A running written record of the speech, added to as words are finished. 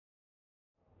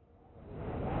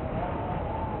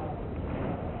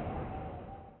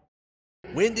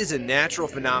Wind is a natural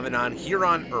phenomenon here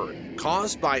on Earth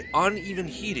caused by uneven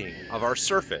heating of our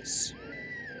surface.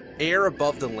 Air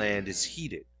above the land is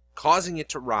heated, causing it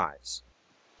to rise.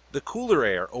 The cooler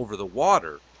air over the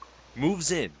water moves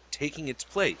in, taking its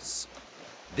place.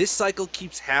 This cycle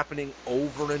keeps happening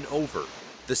over and over.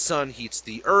 The sun heats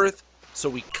the earth, so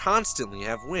we constantly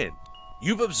have wind.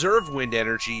 You've observed wind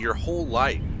energy your whole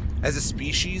life. As a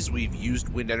species, we've used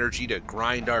wind energy to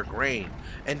grind our grain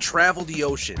and travel the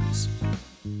oceans.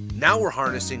 Now we're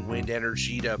harnessing wind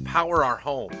energy to power our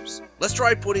homes. Let's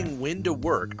try putting wind to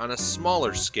work on a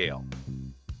smaller scale.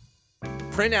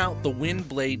 Print out the wind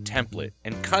blade template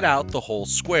and cut out the whole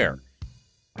square.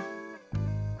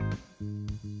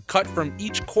 Cut from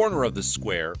each corner of the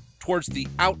square towards the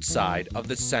outside of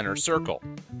the center circle.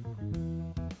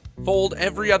 Fold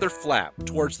every other flap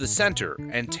towards the center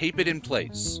and tape it in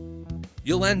place.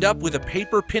 You'll end up with a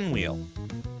paper pinwheel.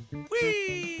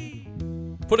 Whee!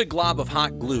 Put a glob of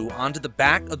hot glue onto the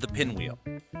back of the pinwheel.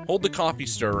 Hold the coffee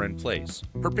stirrer in place,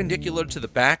 perpendicular to the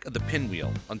back of the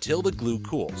pinwheel until the glue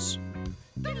cools.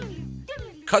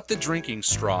 Cut the drinking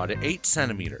straw to 8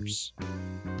 centimeters.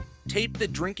 Tape the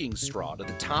drinking straw to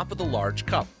the top of the large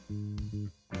cup.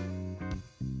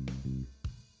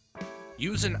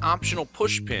 Use an optional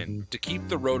push pin to keep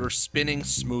the rotor spinning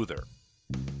smoother.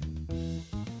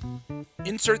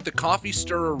 Insert the coffee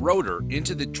stirrer rotor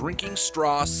into the drinking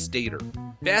straw stator.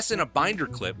 Fasten a binder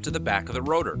clip to the back of the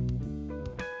rotor.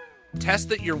 Test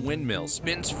that your windmill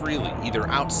spins freely either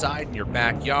outside in your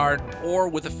backyard or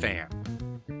with a fan.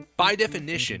 By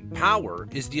definition, power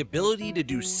is the ability to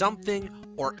do something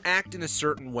or act in a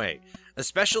certain way,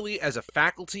 especially as a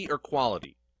faculty or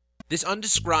quality. This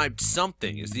undescribed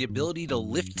something is the ability to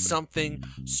lift something,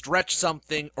 stretch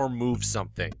something, or move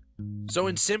something. So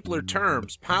in simpler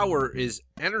terms, power is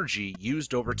energy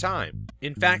used over time.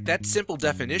 In fact, that simple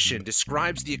definition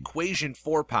describes the equation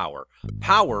for power.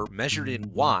 Power, measured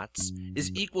in watts,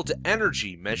 is equal to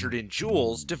energy measured in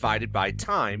joules divided by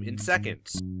time in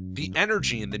seconds. The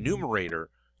energy in the numerator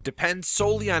depends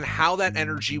solely on how that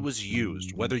energy was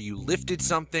used, whether you lifted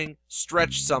something,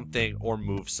 stretched something, or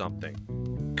moved something.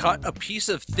 Cut a piece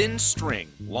of thin string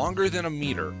longer than a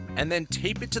meter and then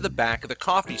tape it to the back of the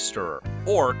coffee stirrer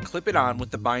or clip it on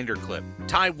with the binder clip.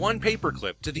 Tie one paper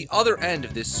clip to the other end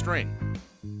of this string.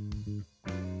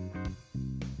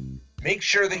 Make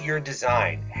sure that your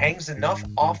design hangs enough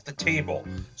off the table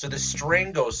so the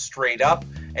string goes straight up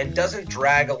and doesn't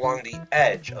drag along the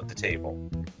edge of the table.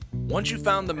 Once you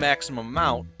found the maximum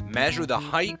amount, measure the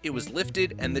height it was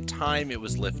lifted and the time it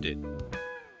was lifted.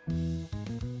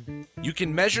 You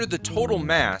can measure the total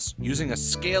mass using a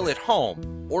scale at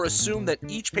home or assume that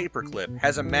each paperclip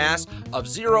has a mass of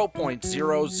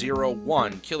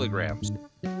 0.001 kilograms.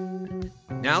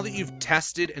 Now that you've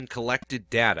tested and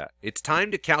collected data, it's time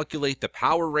to calculate the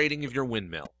power rating of your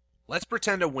windmill. Let's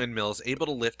pretend a windmill is able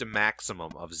to lift a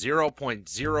maximum of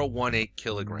 0.018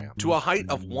 kilograms to a height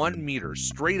of 1 meter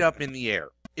straight up in the air.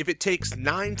 If it takes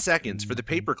 9 seconds for the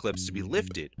paperclips to be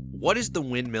lifted, what is the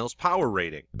windmill's power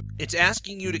rating? It's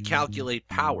asking you to calculate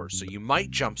power, so you might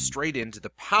jump straight into the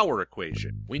power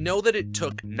equation. We know that it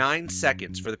took 9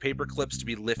 seconds for the paperclips to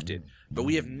be lifted, but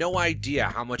we have no idea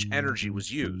how much energy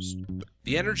was used.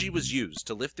 The energy was used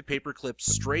to lift the paperclips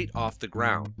straight off the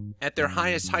ground. At their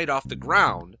highest height off the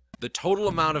ground, the total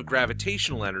amount of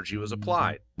gravitational energy was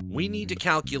applied. We need to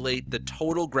calculate the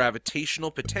total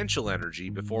gravitational potential energy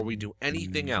before we do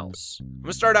anything else. I'm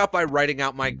going to start out by writing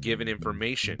out my given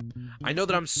information. I know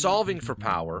that I'm solving for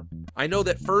power. I know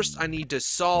that first I need to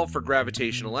solve for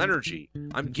gravitational energy.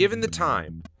 I'm given the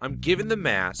time, I'm given the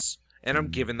mass, and I'm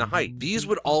given the height. These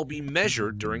would all be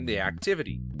measured during the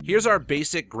activity. Here's our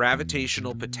basic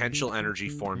gravitational potential energy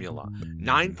formula.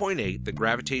 9.8, the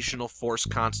gravitational force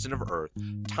constant of Earth,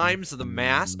 times the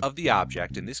mass of the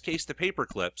object, in this case the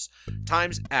paperclips,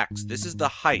 times x. This is the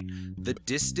height, the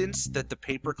distance that the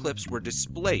paperclips were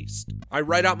displaced. I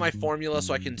write out my formula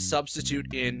so I can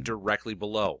substitute in directly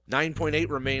below. 9.8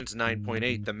 remains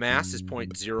 9.8. The mass is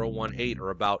 0.018,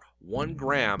 or about 1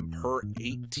 gram per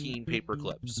 18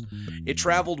 paperclips. It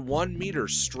traveled 1 meter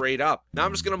straight up. Now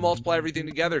I'm just going to multiply everything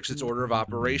together because it's order of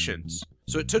operations.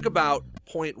 So it took about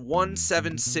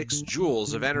 0.176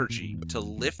 joules of energy to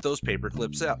lift those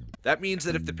paperclips up. That means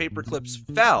that if the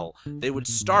paperclips fell, they would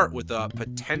start with a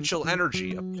potential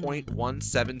energy of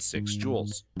 0.176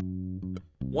 joules.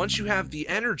 Once you have the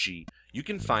energy, you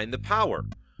can find the power.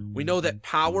 We know that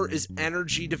power is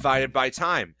energy divided by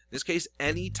time. In this case,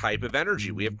 any type of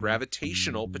energy. We have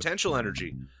gravitational potential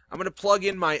energy. I'm going to plug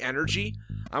in my energy.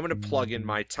 I'm going to plug in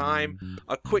my time.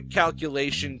 A quick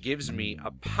calculation gives me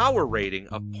a power rating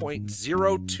of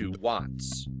 0.02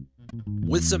 watts.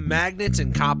 With some magnets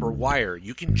and copper wire,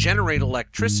 you can generate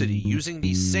electricity using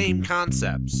these same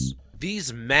concepts.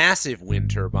 These massive wind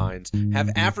turbines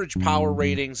have average power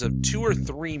ratings of 2 or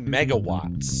 3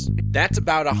 megawatts. That's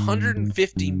about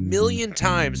 150 million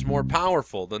times more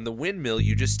powerful than the windmill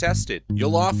you just tested.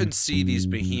 You'll often see these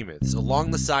behemoths along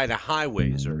the side of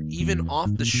highways or even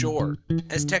off the shore.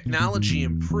 As technology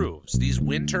improves, these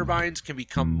wind turbines can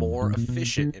become more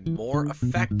efficient and more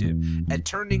effective at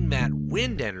turning that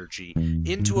wind energy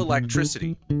into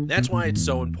electricity. That's why it's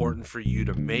so important for you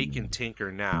to make and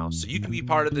tinker now, so you can be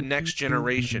part of the next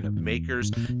generation of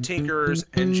makers, tinkerers,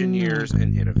 engineers,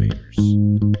 and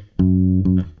innovators.